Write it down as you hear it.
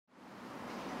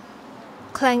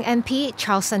Klang MP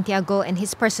Charles Santiago and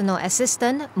his personal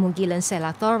assistant, Mugilan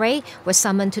Selathore, were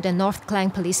summoned to the North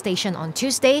Klang police station on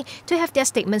Tuesday to have their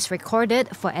statements recorded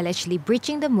for allegedly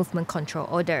breaching the movement control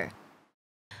order.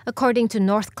 According to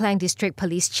North Klang District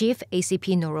Police Chief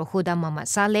ACP Nurul Muhammad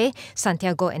Saleh,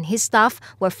 Santiago and his staff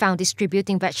were found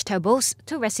distributing vegetables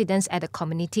to residents at a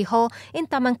community hall in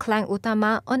Taman Klang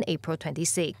Utama on April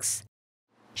 26.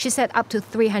 She said up to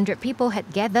 300 people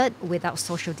had gathered without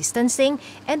social distancing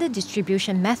and the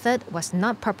distribution method was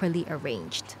not properly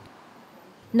arranged.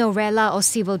 No RELA or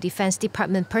Civil Defense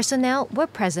Department personnel were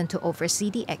present to oversee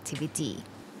the activity.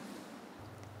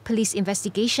 Police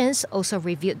investigations also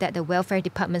revealed that the Welfare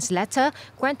Department's letter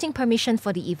granting permission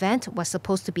for the event was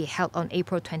supposed to be held on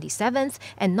April 27th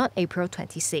and not April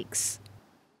 26th.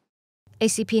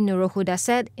 ACP Nurul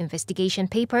said investigation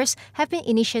papers have been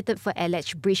initiated for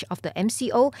alleged breach of the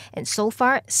MCO, and so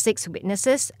far 6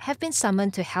 witnesses have been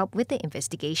summoned to help with the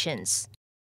investigations.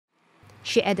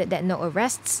 She added that no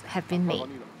arrests have been made.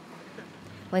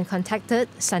 When contacted,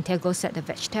 Santiago said the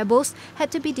vegetables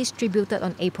had to be distributed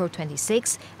on April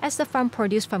 26 as the farm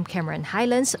produce from Cameron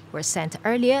Highlands were sent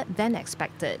earlier than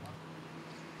expected.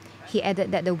 He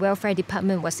added that the Welfare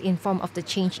Department was informed of the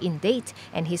change in date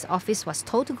and his office was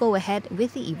told to go ahead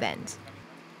with the event.